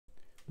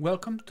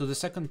Welcome to the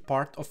second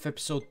part of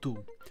episode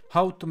 2,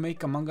 How to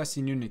Make Among Us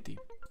in Unity.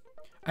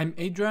 I'm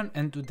Adrian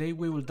and today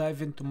we will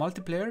dive into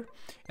multiplayer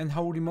and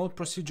how remote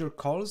procedure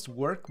calls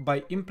work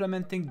by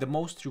implementing the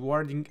most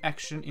rewarding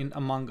action in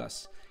Among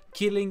Us,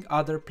 killing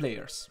other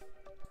players.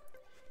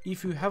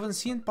 If you haven't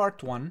seen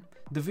part 1,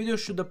 the video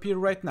should appear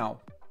right now.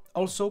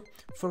 Also,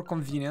 for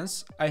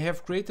convenience, I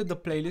have created a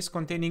playlist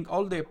containing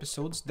all the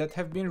episodes that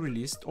have been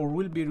released or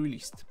will be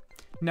released.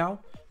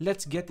 Now,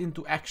 let's get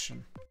into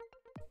action.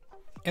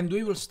 And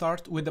we will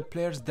start with the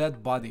player's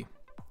dead body.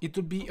 It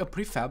will be a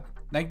prefab,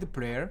 like the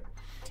player,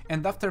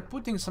 and after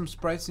putting some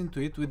sprites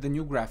into it with the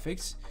new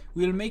graphics,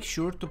 we will make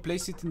sure to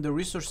place it in the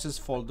resources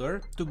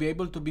folder to be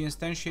able to be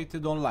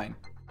instantiated online.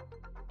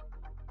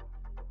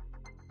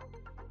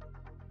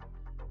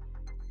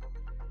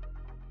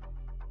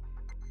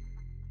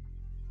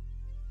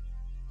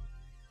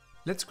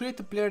 Let's create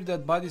a player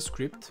dead body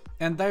script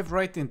and dive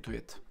right into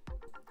it.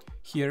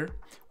 Here,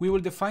 we will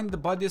define the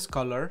body's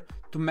color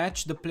to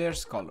match the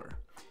player's color.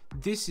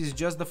 This is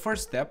just the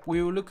first step,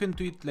 we will look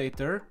into it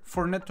later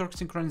for network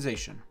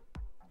synchronization.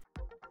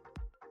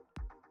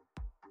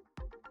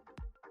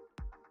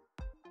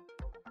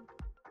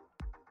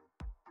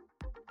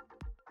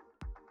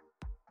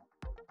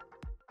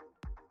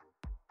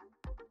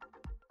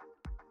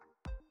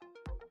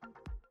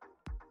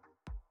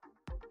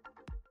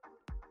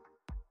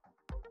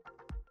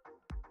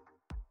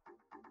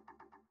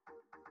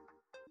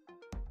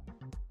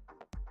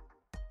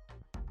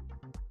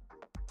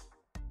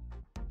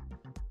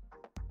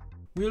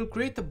 We will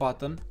create a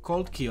button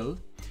called Kill,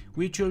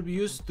 which will be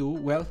used to,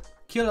 well,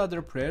 kill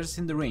other players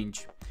in the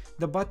range.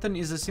 The button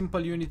is a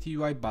simple Unity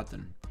UI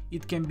button.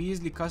 It can be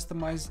easily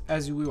customized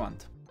as we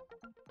want.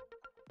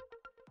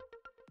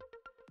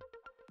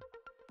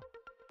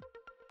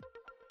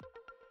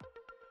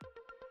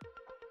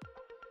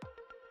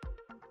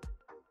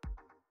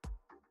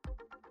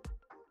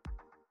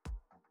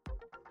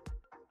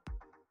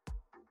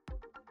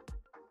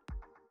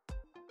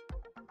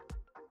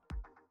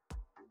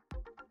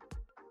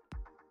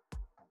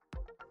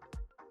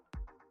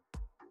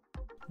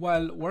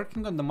 While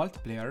working on the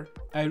multiplayer,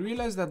 I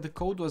realized that the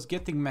code was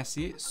getting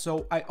messy,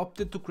 so I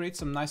opted to create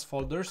some nice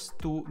folders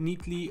to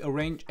neatly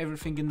arrange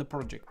everything in the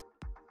project.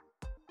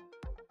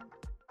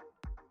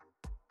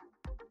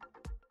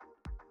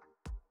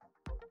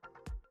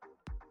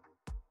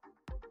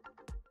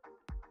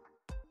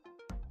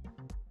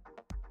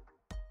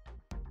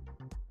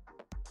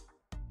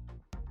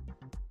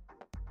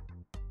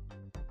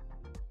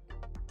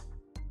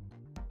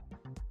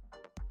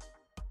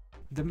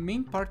 The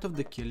main part of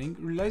the killing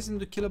relies on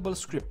the Killable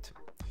script.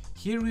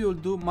 Here we will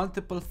do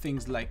multiple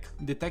things like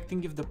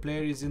detecting if the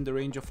player is in the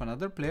range of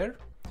another player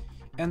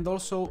and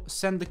also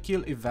send the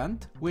kill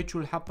event, which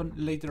will happen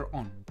later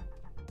on.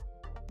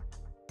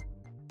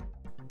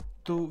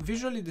 To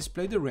visually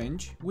display the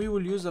range, we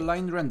will use a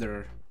line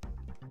renderer.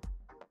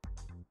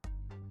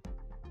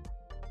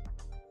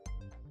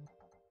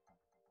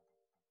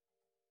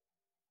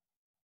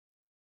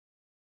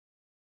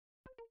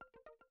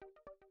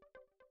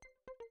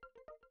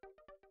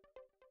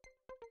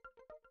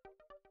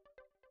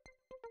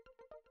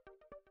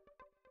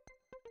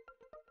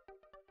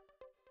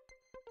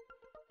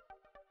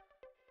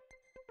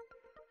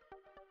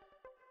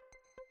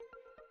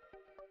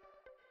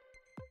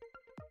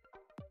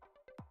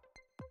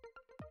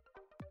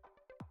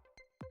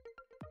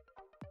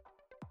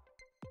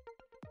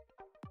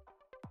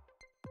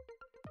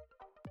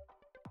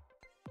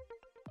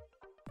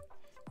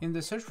 In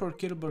the search for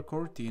killable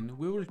coroutine,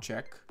 we will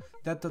check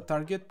that the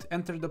target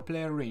entered the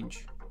player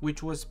range,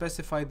 which was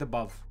specified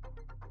above.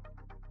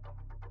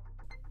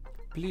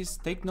 Please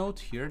take note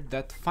here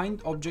that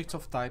find objects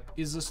of type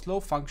is a slow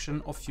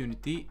function of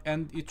Unity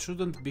and it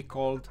shouldn't be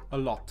called a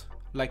lot,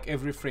 like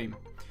every frame.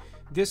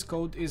 This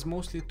code is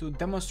mostly to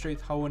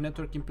demonstrate how a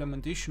network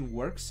implementation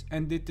works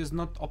and it is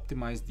not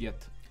optimized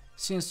yet.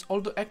 Since all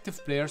the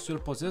active players will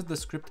possess the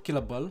script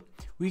Killable,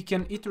 we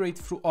can iterate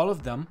through all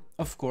of them,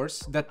 of course,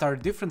 that are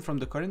different from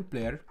the current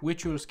player,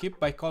 which we will skip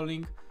by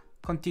calling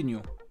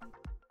continue.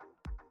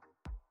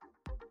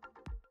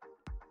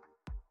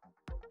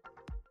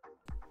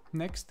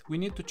 Next, we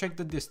need to check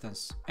the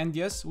distance. And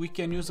yes, we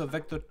can use a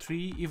vector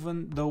tree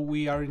even though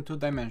we are in 2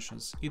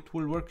 dimensions. It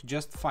will work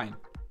just fine.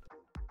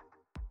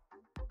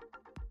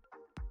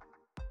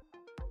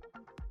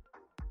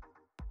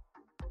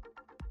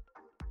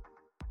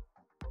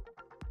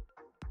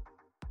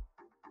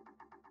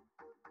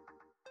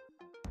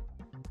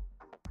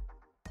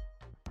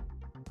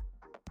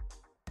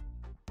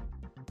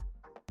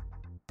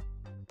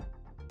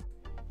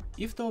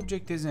 If the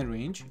object is in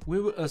range,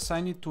 we will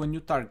assign it to a new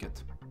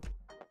target.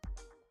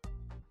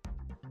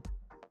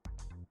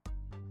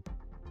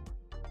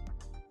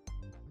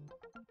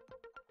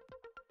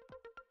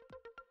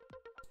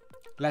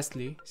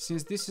 Lastly,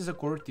 since this is a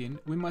coroutine,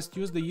 we must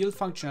use the yield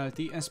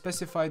functionality and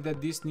specify that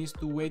this needs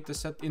to wait a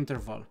set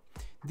interval.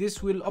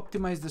 This will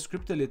optimize the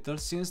script a little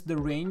since the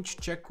range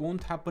check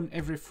won't happen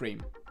every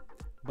frame,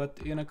 but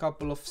in a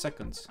couple of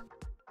seconds.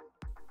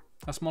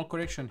 A small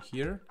correction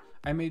here,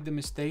 I made the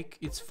mistake,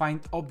 it's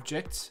find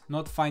objects,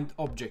 not find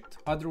object.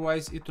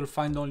 Otherwise it will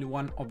find only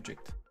one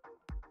object.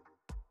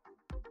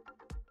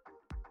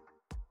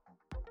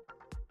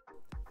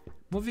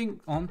 Moving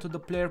on to the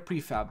player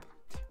prefab.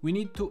 We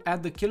need to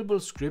add the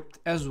Killable script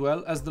as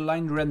well as the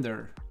line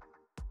renderer.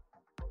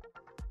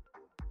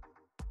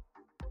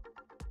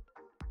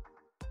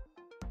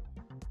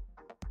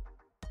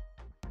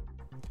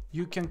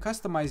 You can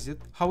customize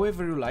it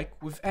however you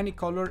like with any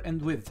color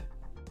and width.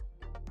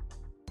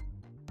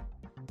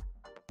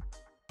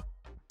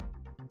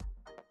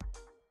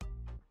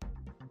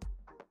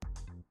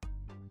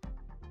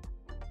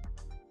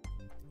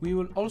 We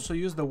will also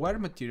use the wire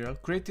material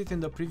created in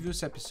the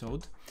previous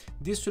episode.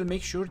 This will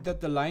make sure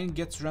that the line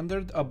gets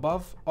rendered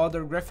above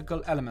other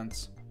graphical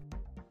elements.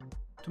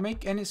 To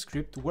make any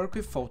script work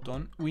with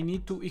Photon, we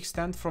need to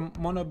extend from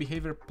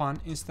monoBehaviorPun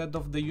instead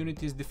of the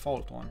Unity's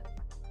default one.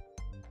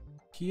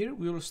 Here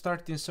we will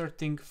start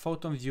inserting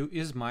Photon view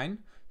is mine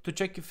to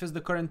check if it's the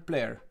current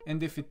player,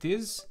 and if it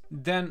is,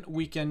 then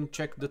we can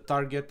check the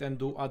target and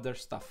do other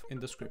stuff in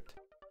the script.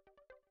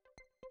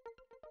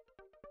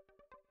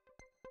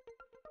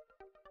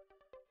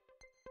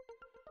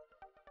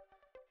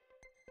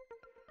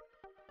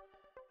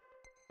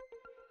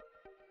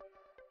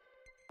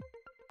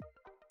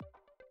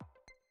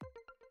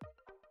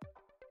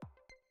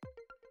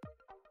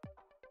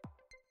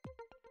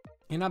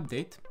 In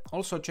update,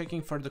 also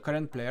checking for the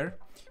current player,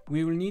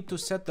 we will need to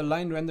set the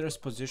line renderer's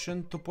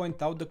position to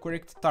point out the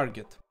correct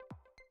target.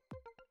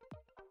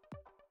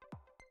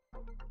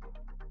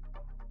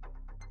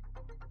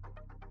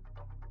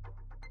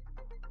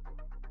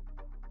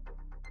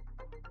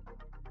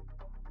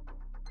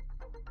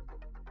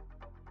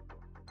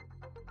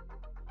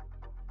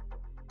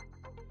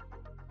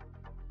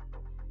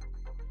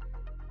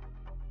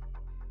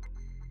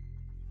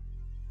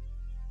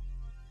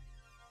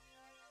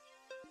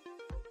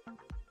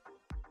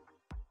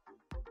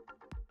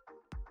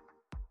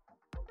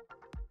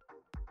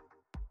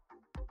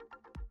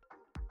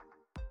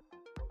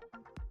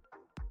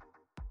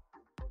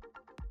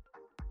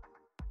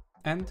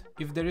 And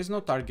if there is no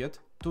target,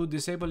 to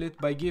disable it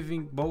by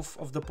giving both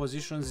of the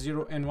positions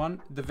 0 and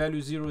 1 the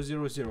value 0,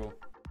 0, 0.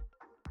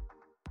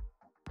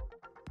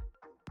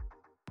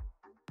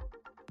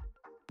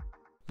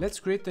 Let's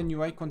create a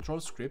UI control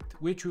script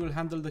which will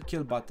handle the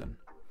kill button.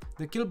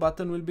 The kill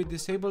button will be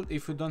disabled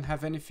if we don't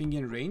have anything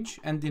in range,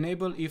 and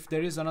enable if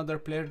there is another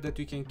player that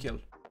we can kill.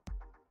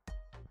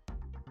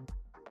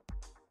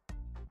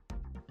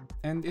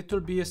 And it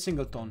will be a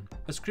singleton,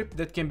 a script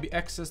that can be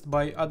accessed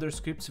by other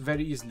scripts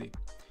very easily.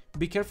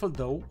 Be careful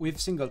though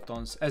with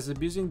singletons, as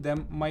abusing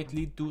them might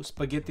lead to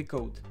spaghetti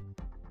code.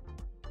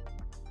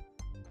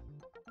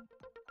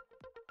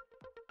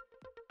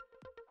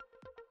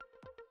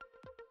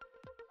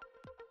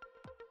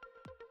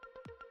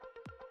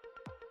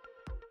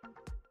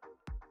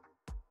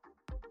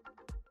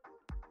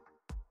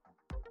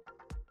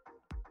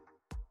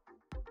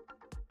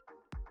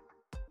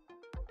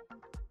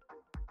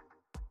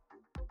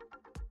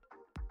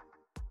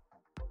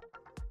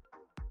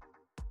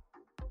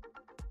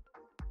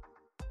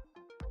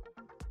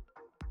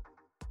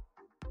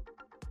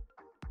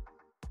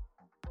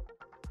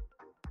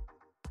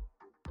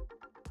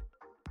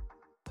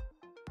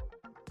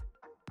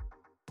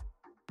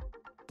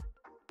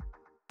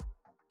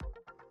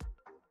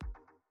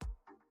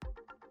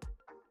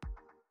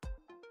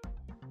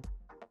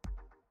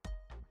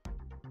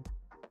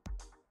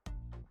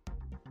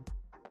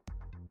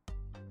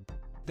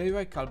 The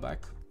UI callback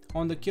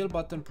on the kill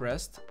button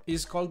pressed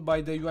is called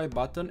by the UI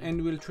button and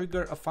will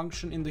trigger a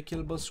function in the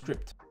Killable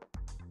script.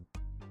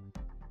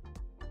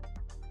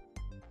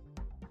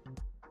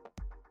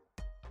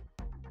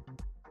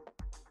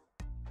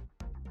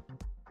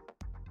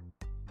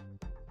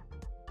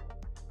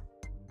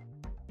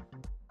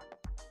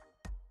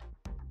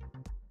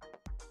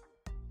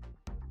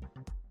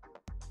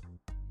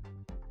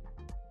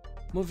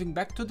 Moving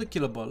back to the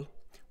Killable,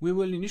 we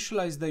will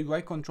initialize the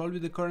UI control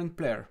with the current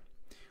player.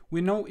 We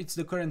know it's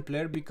the current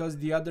player because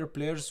the other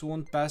players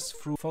won't pass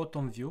through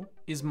Photon view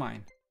is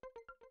mine.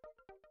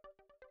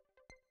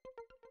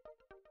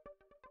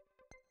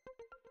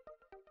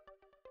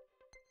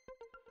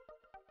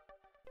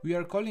 We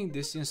are calling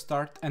this in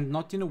start and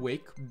not in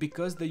awake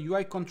because the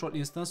UI control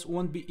instance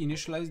won't be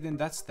initialized in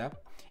that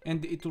step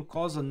and it will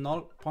cause a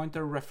null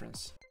pointer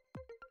reference.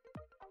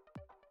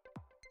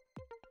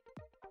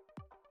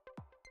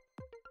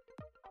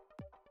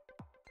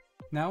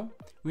 Now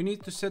we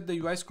need to set the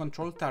UI's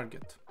control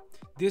target.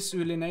 This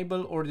will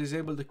enable or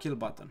disable the kill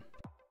button.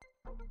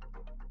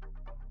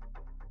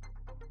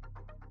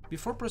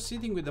 Before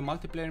proceeding with the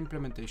multiplayer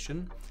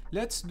implementation,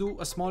 let's do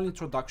a small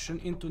introduction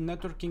into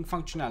networking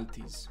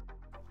functionalities.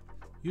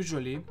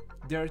 Usually,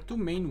 there are two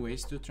main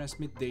ways to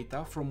transmit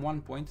data from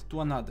one point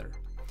to another,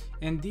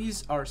 and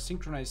these are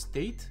synchronized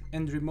state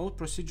and remote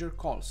procedure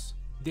calls.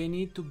 They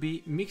need to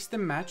be mixed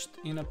and matched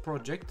in a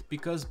project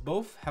because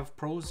both have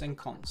pros and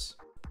cons.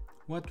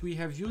 What we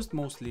have used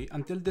mostly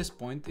until this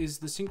point is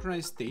the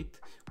synchronized state,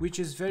 which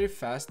is very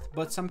fast,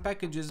 but some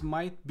packages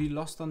might be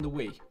lost on the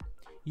way.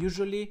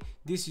 Usually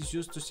this is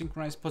used to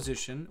synchronize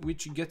position,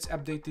 which gets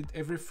updated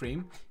every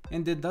frame,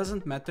 and it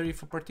doesn't matter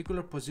if a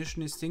particular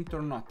position is synced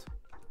or not.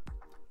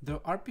 The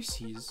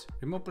RPCs,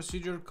 remote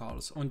procedure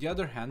calls, on the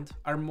other hand,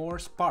 are more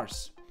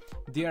sparse.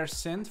 They are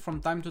sent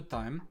from time to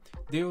time,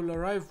 they will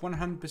arrive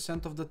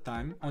 100% of the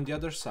time on the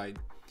other side,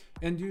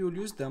 and you will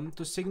use them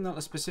to signal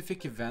a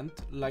specific event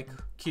like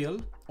kill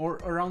or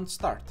a round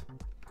start.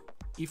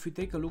 If we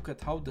take a look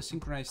at how the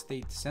synchronized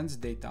state sends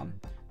data,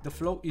 the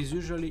flow is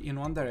usually in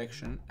one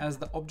direction as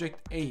the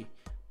object A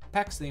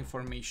packs the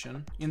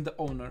information in the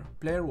owner,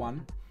 player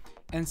 1,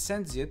 and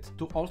sends it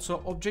to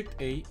also object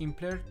A in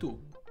player 2.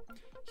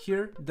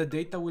 Here the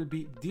data will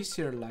be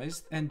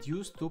deserialized and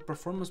used to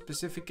perform a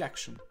specific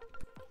action.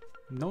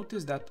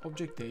 Notice that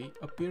object A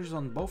appears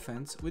on both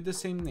ends with the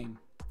same name.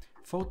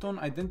 Photon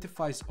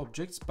identifies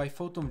objects by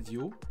Photon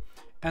view,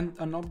 and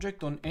an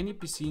object on any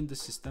PC in the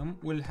system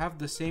will have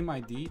the same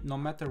ID no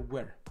matter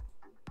where.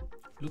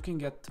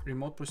 Looking at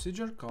remote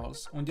procedure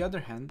calls, on the other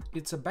hand,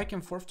 it's a back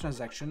and forth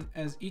transaction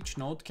as each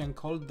node can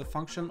call the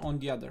function on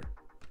the other.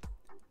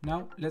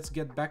 Now let's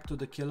get back to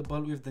the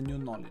Killable with the new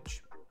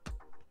knowledge.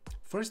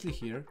 Firstly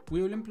here,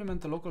 we will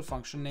implement a local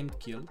function named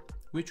kill,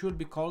 which will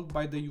be called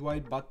by the UI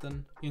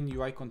button in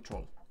UI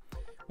control.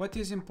 What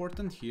is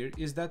important here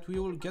is that we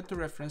will get a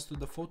reference to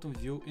the Photon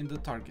view in the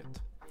target.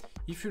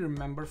 If you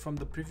remember from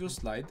the previous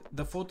slide,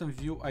 the Photon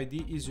view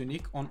ID is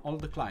unique on all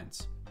the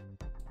clients.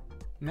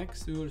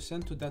 Next, we will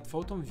send to that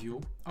Photon view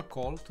a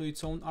call to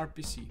its own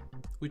RPC,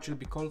 which will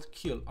be called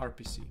kill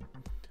RPC.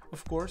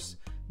 Of course,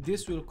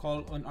 this will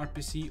call an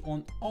RPC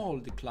on all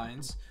the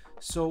clients,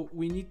 so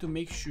we need to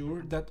make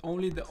sure that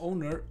only the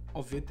owner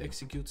of it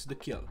executes the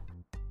kill.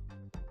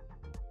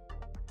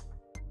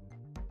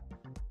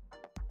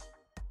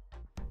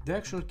 The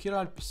actual kill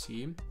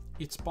RPC,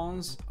 it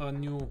spawns a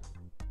new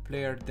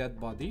player dead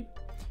body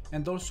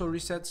and also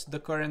resets the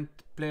current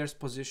player's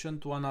position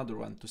to another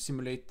one to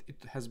simulate it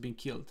has been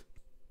killed.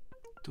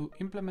 To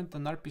implement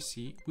an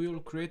RPC, we will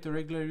create a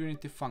regular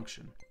Unity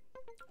function.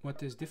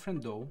 What is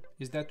different though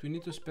is that we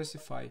need to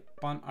specify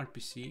pan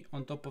RPC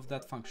on top of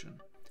that function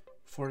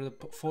for the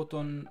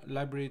Photon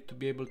library to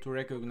be able to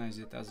recognize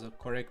it as a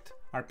correct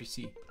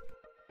RPC.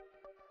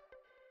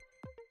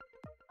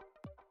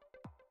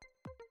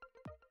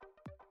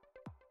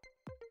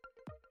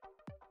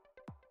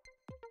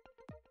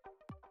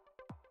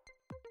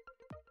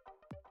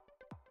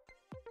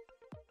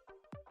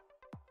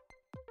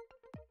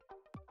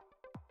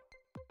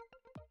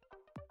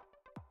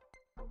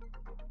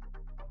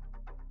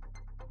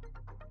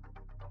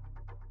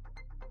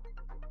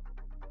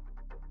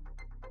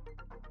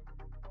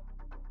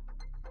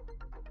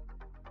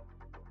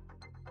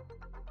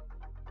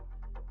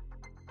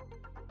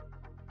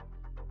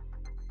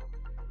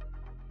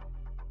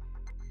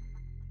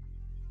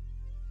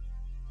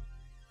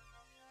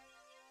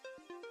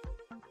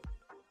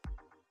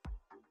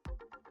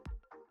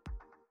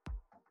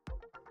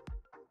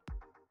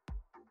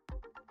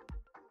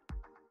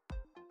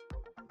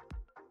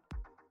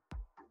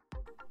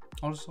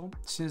 Also,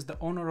 since the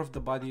owner of the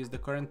body is the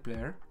current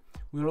player,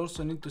 we'll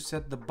also need to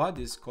set the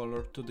body's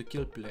color to the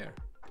kill player.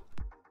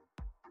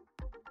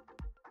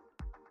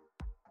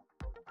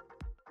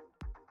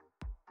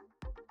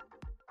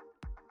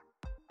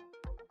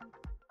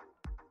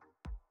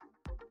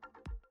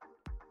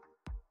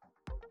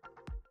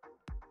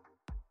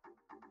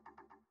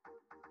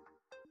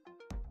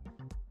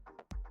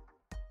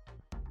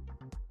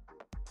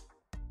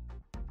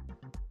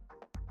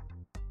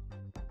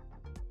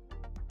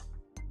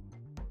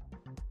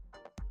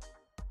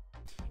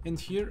 And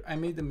here I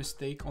made a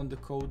mistake on the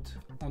code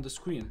on the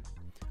screen.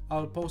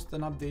 I'll post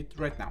an update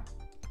right now.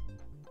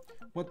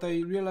 What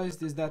I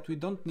realized is that we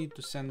don't need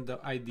to send the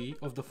ID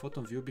of the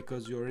Photon view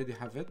because you already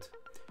have it,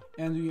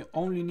 and we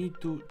only need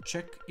to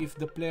check if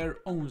the player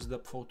owns the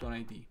Photon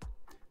ID.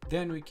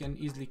 Then we can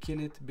easily kill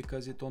it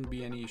because it won't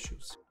be any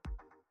issues.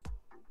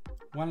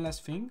 One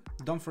last thing,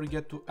 don't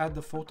forget to add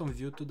the Photon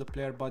view to the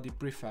player body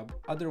prefab,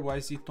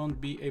 otherwise it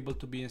won't be able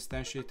to be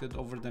instantiated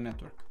over the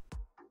network.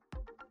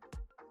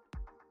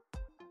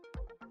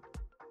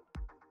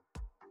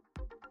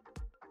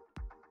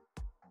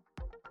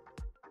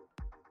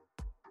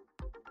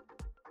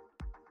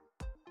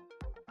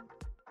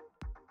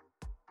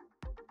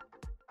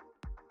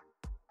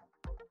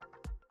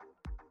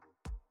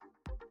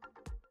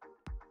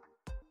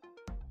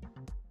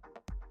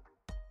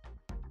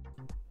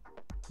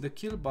 The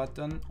kill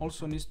button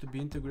also needs to be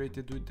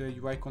integrated with the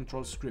UI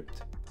control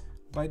script.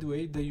 By the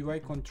way, the UI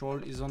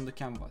control is on the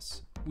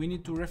canvas. We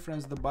need to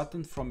reference the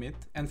button from it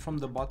and from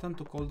the button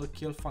to call the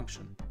kill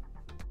function.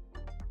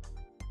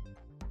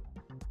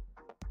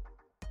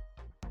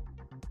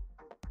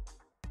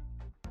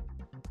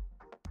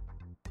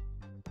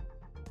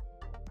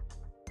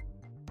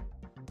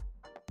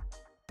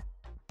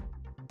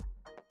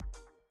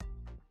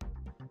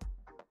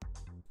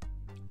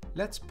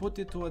 Let's put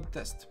it to a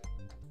test.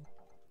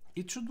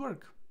 It should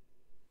work.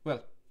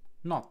 Well,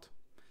 not.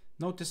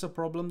 Notice a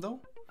problem though?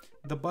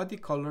 The body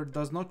color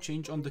does not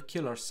change on the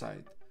killer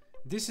side.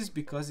 This is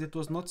because it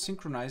was not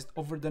synchronized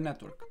over the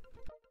network.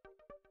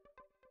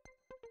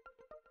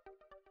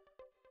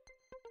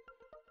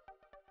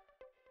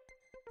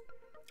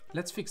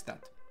 Let's fix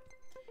that.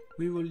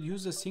 We will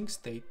use a sync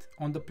state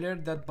on the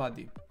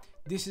player.body.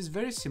 This is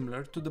very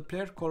similar to the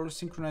player color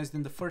synchronized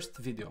in the first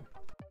video.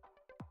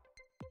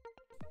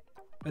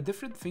 A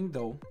different thing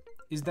though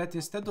is that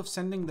instead of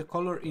sending the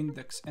color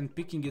index and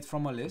picking it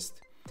from a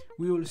list,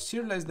 we will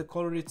serialize the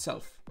color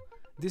itself.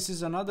 This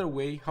is another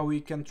way how we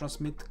can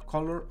transmit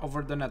color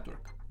over the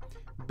network.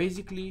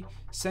 Basically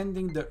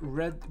sending the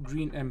red,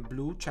 green and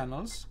blue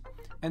channels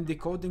and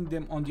decoding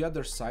them on the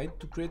other side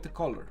to create a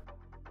color.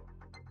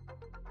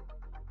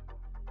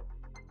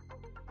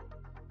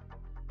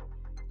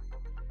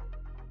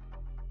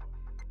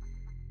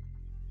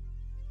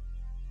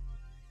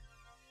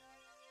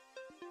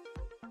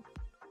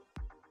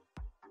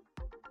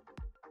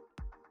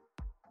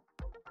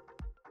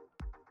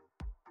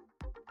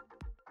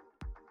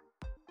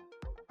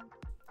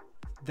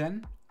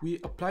 Then we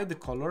apply the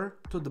color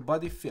to the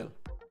body fill.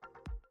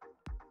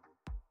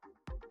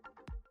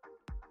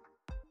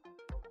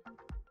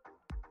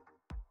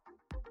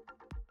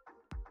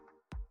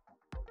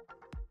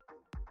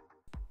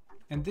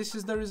 And this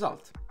is the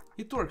result.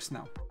 It works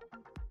now.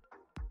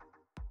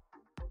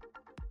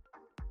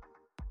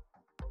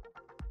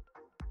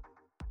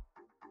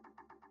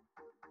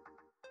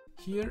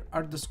 Here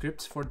are the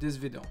scripts for this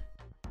video.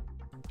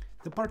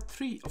 The part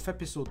 3 of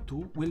episode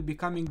 2 will be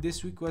coming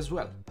this week as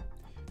well.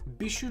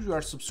 Be sure you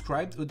are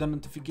subscribed with the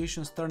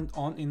notifications turned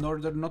on in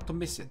order not to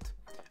miss it.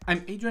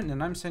 I'm Adrian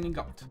and I'm signing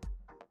out.